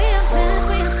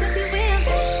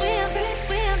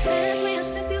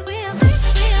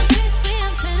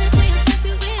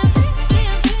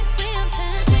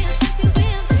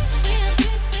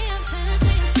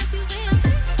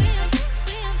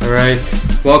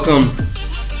Welcome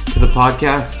to the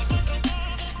podcast.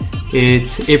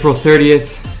 It's April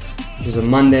 30th, which is a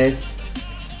Monday.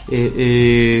 It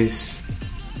is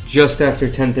just after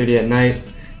 10:30 at night.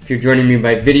 If you're joining me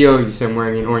by video, you see I'm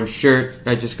wearing an orange shirt.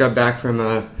 I just got back from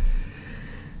a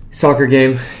soccer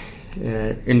game,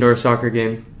 indoor soccer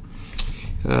game.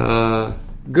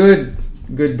 Good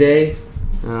day.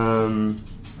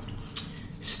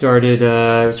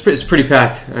 It's pretty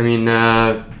packed. I mean,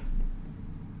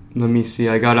 let me see.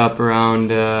 I got up around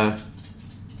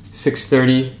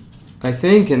 6:30, I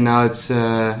think, and now it's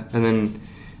and then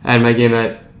I had my game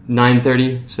at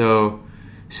 9:30. So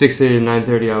 6:30 to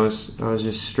 9:30, I was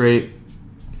just straight,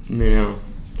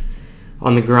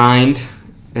 on the grind,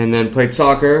 and then played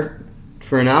soccer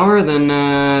for an hour. Then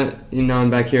I'm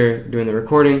back here doing the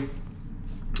recording.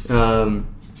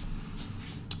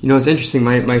 It's interesting,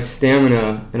 my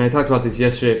stamina, and I talked about this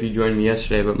yesterday if you joined me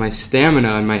yesterday, but my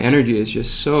stamina and my energy is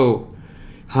just so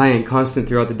high and constant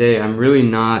throughout the day. I'm really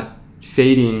not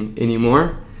fading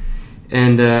anymore.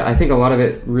 And I think a lot of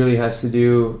it really has to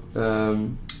do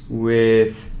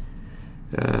with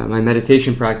my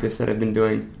meditation practice that I've been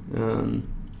doing.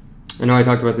 I know I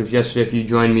talked about this yesterday if you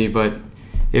joined me, but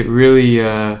it really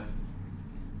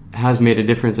has made a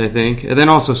difference, I think. And then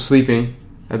also sleeping.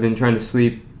 I've been trying to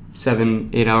sleep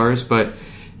 7-8 hours, but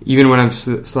even when I've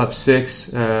slept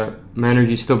 6, my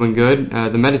energy's still been good.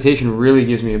 The meditation really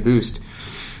gives me a boost,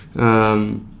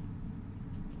 and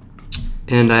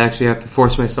I actually have to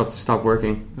force myself to stop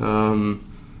working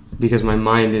because my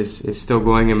mind is still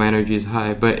going and my energy is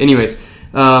high. But anyways,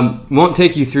 won't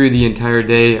take you through the entire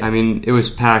day. I mean, it was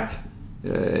packed,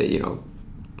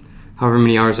 however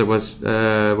many hours it was.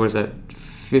 What is that,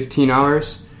 15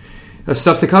 hours of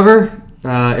stuff to cover?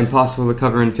 Impossible to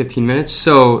cover in 15 minutes.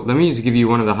 So let me just give you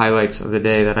one of the highlights of the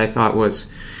day that I thought was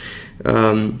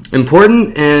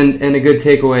important and a good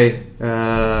takeaway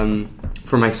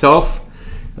for myself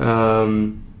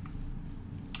and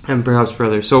perhaps for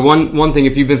others. So one thing,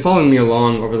 if you've been following me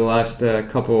along over the last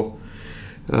couple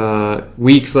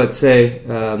weeks, let's say,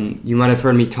 you might have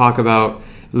heard me talk about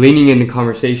leaning into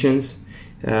conversations,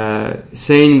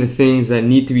 saying the things that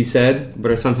need to be said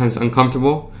but are sometimes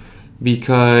uncomfortable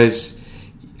because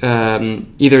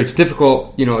either it's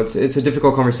difficult, it's a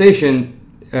difficult conversation,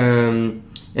 and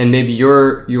maybe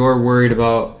you're worried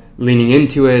about leaning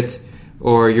into it,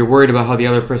 or you're worried about how the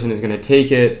other person is going to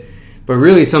take it, but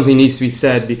really something needs to be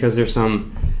said because there's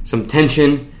some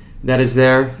tension that is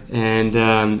there, and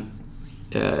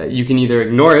you can either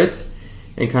ignore it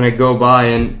and kind of go by,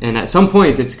 and at some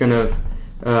point it's going to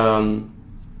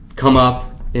come up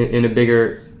in a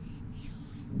bigger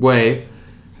way,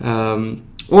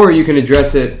 or you can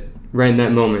address it right in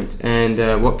that moment.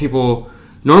 And what people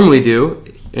normally do,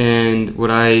 and what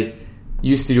I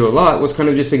used to do a lot, was kind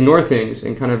of just ignore things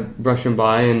and kind of brush them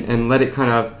by and let it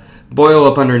kind of boil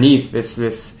up underneath this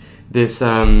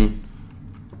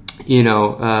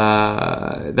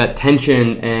that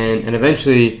tension, and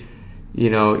eventually,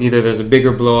 either there's a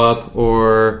bigger blow up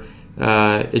or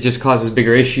it just causes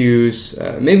bigger issues.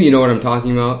 Maybe you know what I'm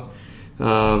talking about.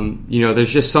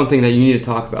 There's just something that you need to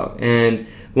talk about. And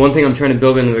one thing I'm trying to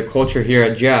build into the culture here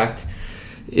at Jacked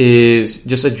is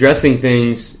just addressing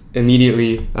things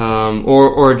immediately,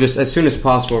 or just as soon as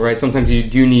possible, right? Sometimes you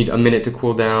do need a minute to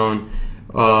cool down,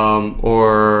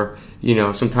 or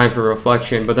some time for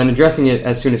reflection, but then addressing it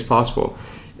as soon as possible.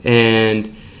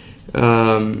 And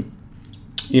I've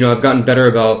gotten better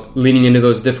about leaning into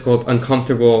those difficult,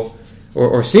 uncomfortable,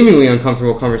 or seemingly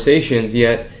uncomfortable conversations.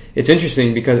 Yet it's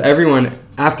interesting because everyone,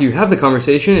 after you have the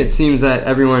conversation, it seems that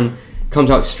everyone comes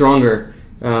out stronger.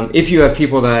 If you have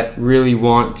people that really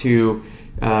want to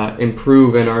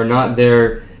improve and are not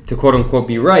there to quote unquote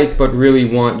be right, but really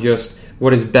want just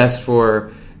what is best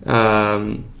for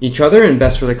each other and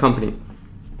best for the company.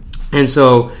 And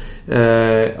so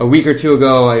a week or two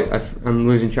ago, I'm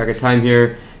losing track of time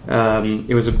here.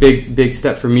 It was a big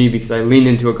step for me because I leaned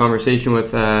into a conversation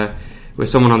with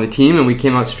someone on the team, and we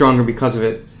came out stronger because of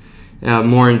it,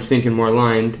 more in sync and more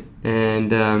aligned.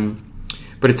 And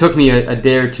but it took me a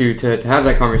day or two to have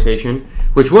that conversation,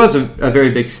 which was a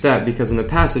very big step, because in the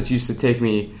past it used to take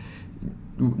me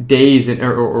days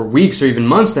or weeks or even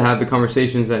months to have the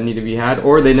conversations that need to be had,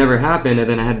 or they never happened, and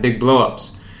then I had big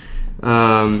blow-ups.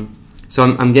 So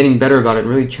I'm getting better about it,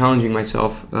 really challenging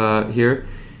myself here,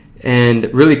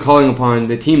 and really calling upon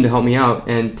the team to help me out.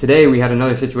 And today we had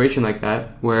another situation like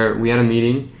that, where we had a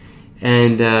meeting,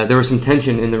 and there was some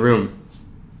tension in the room.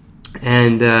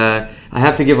 And I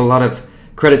have to give a lot of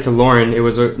credit to Lauren. It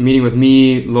was a meeting with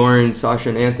me, Lauren, Sasha,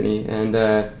 and Anthony, and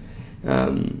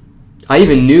I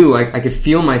even knew I could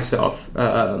feel myself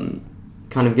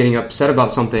kind of getting upset about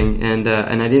something, and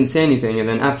I didn't say anything. And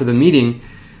then after the meeting,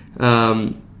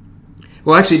 during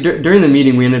the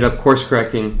meeting, we ended up course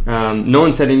correcting. No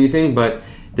one said anything, but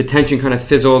the tension kind of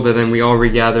fizzled, and then we all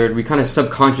regathered. We kind of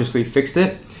subconsciously fixed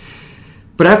it.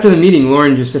 But after the meeting,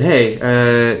 Lauren just said,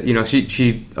 "Hey,"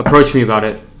 she approached me about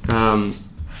it,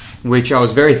 which I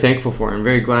was very thankful for. I'm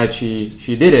very glad she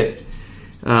did it.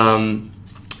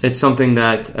 It's something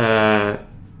that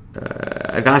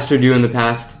I've asked her to do in the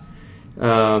past,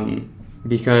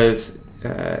 because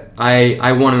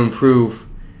I want to improve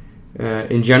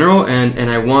in general, and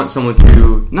I want someone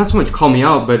to not so much call me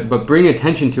out, but bring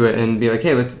attention to it and be like,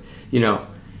 "Hey, let's,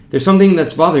 there's something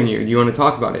that's bothering you. Do you want to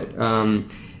talk about it?"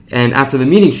 And after the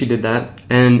meeting, she did that,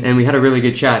 and we had a really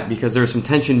good chat, because there was some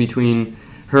tension between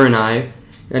her and I,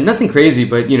 and nothing crazy,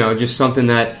 but just something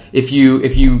that if you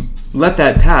let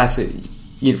that pass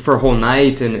for a whole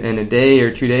night and a day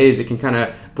or 2 days, it can kind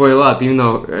of boil up. Even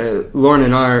though Lauren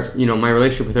and my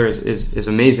relationship with her is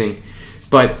amazing,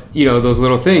 but those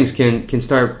little things can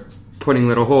start putting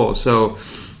little holes. So,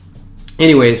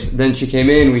 anyways, then she came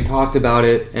in, we talked about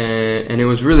it, and it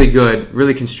was really good,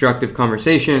 really constructive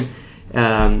conversation.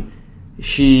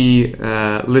 She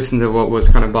listened to what was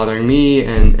kind of bothering me,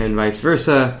 and vice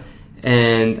versa.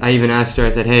 And I even asked her, I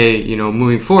said, "Hey,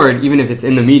 moving forward, even if it's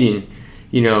in the meeting,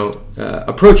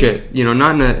 approach it,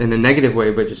 not in a negative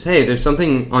way, but just, hey, there's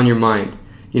something on your mind,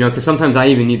 because sometimes I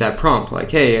even need that prompt,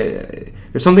 like, hey,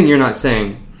 there's something you're not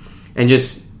saying, and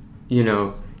just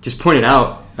point it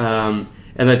out, and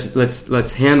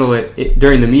let's handle it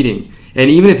during the meeting. And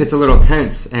even if it's a little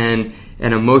tense and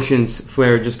emotions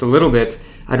flare just a little bit,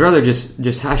 I'd rather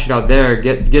just hash it out there,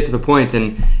 get to the point.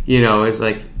 And it's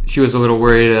like she was a little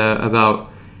worried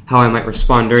about how I might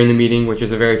respond during the meeting, which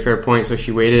is a very fair point, so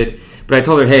she waited. But I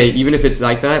told her, hey, even if it's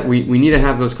like that, we need to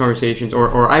have those conversations,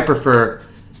 or I prefer,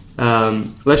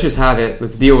 let's just have it,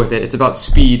 let's deal with it. It's about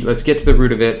speed, let's get to the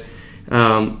root of it.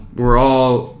 We're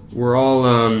all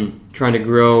trying to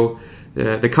grow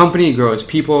the company, grow as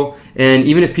people, and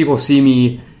even if people see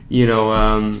me,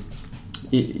 going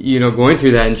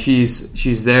through that, and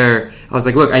she's there, I was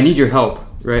like, look, I need your help,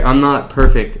 right? I'm not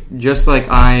perfect, just like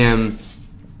I am.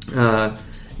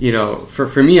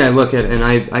 For me, I look at, and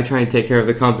I try and take care of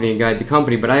the company and guide the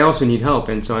company, but I also need help,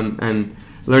 and so I'm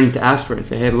learning to ask for it and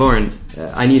say, hey, Lauren,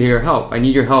 I need your help. I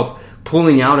need your help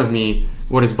pulling out of me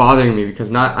what is bothering me,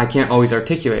 because I can't always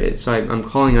articulate it, so I'm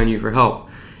calling on you for help.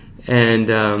 And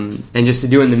just to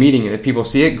do it in the meeting, and if people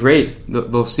see it, great,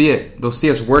 they'll see it. They'll see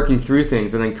us working through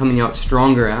things and then coming out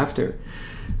stronger after.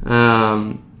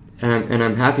 And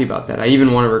I'm happy about that. I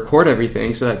even want to record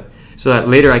everything so that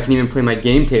later I can even play my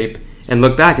game tape and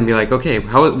look back and be like, okay,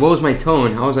 what was my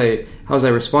tone? How was I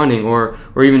responding? Or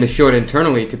even to show it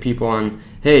internally to people on,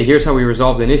 hey, here's how we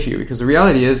resolved an issue. Because the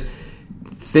reality is,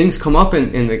 things come up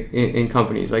in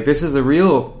companies. Like, this is the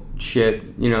real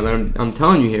shit, that I'm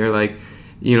telling you here. Like,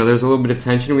 there's a little bit of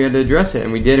tension. We had to address it,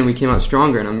 and we did, and we came out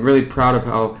stronger. And I'm really proud of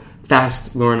how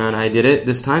fast Lauren and I did it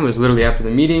this time. It was literally after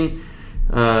the meeting.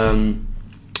 But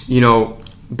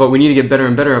we need to get better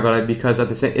and better about it, because at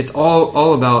the same, it's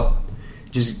all about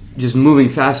just moving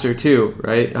faster too,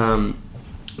 right?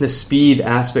 The speed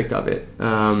aspect of it.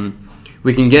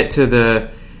 We can get to the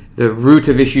root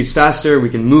of issues faster. We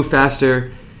can move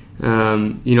faster.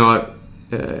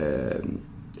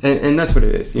 And that's what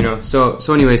it is, So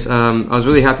anyways, I was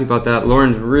really happy about that.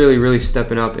 Lauren's really, really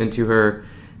stepping up into her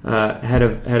head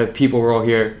of people role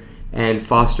here, and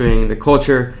fostering the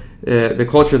culture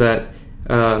that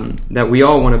we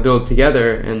all want to build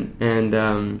together. And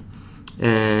I'm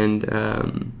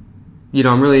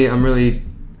really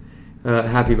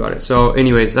happy about it. So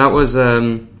anyways, that was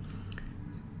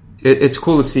it's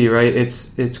cool to see, right?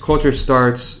 It's culture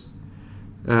starts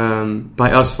by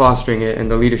us fostering it, and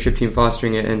the leadership team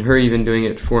fostering it, and her even doing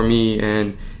it for me,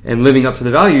 and living up to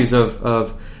the values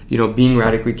of being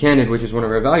radically candid, which is one of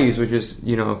our values, which is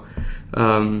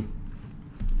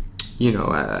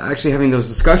actually having those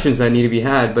discussions that need to be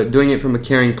had, but doing it from a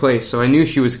caring place. So I knew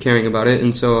she was caring about it,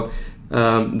 and so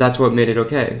that's what made it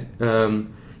okay, to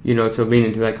lean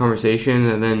into that conversation.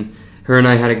 And then her and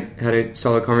I had a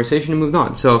solid conversation and moved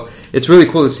on. So it's really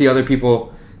cool to see other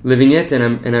people living it,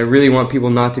 and I really want people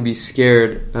not to be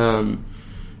scared,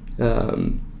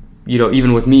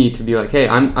 even with me, to be like, hey,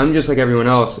 I'm just like everyone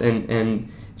else, and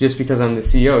just because I'm the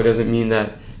CEO doesn't mean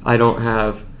that I don't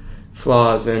have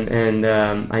flaws, and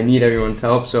I need everyone's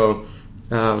help. So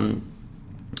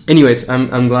anyways,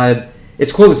 I'm glad.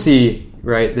 It's cool to see,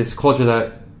 right, this culture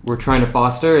that we're trying to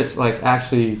foster. It's like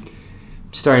actually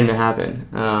starting to happen.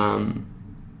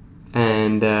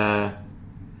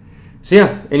 So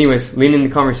yeah, anyways, lean into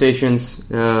conversations,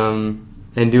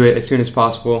 and do it as soon as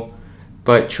possible.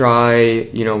 But try,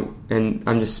 and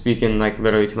I'm just speaking like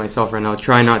literally to myself right now,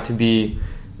 try not to be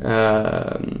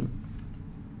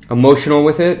emotional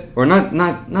with it, or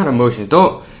not emotions.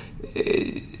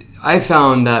 I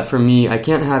found that for me, I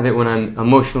can't have it when I'm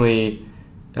emotionally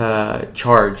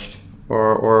charged,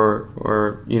 or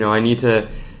I need to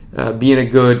be in a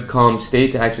good, calm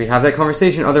state to actually have that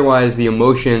conversation. Otherwise, the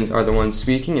emotions are the ones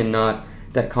speaking and not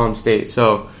that calm state.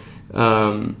 So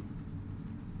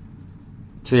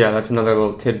yeah, that's another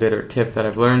little tidbit or tip that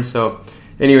I've learned. So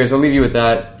anyways, I'll leave you with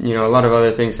that. A lot of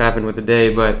other things happened with the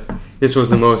day, but this was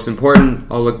the most important.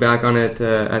 I'll look back on it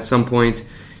at some point,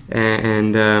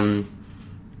 and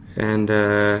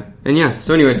yeah.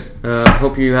 So anyways,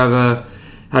 hope you have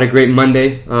had a great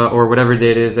Monday, or whatever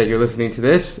day it is that you're listening to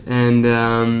this, and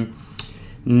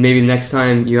maybe next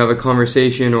time you have a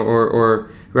conversation, or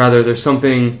rather there's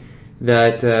something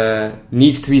that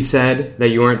needs to be said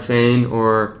that you aren't saying,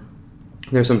 or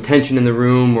there's some tension in the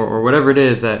room, or whatever it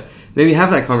is, that maybe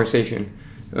have that conversation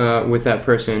with that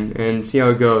person and see how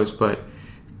it goes. But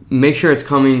make sure it's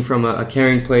coming from a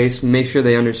caring place. Make sure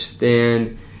they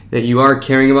understand that you are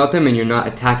caring about them and you're not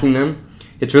attacking them.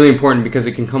 It's really important, because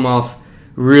it can come off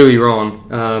really wrong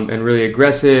and really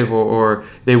aggressive, or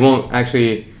they won't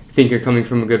actually think you're coming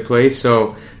from a good place.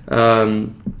 So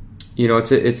it's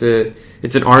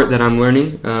an art that I'm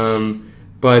learning,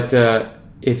 but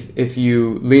if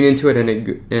you lean into it and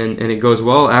it goes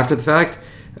well after the fact,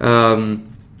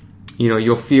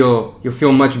 you'll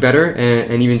feel much better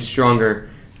and even stronger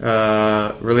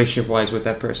relationship wise with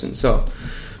that person. So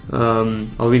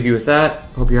I'll leave you with that.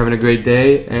 Hope you're having a great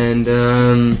day, and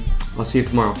I'll see you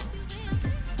tomorrow.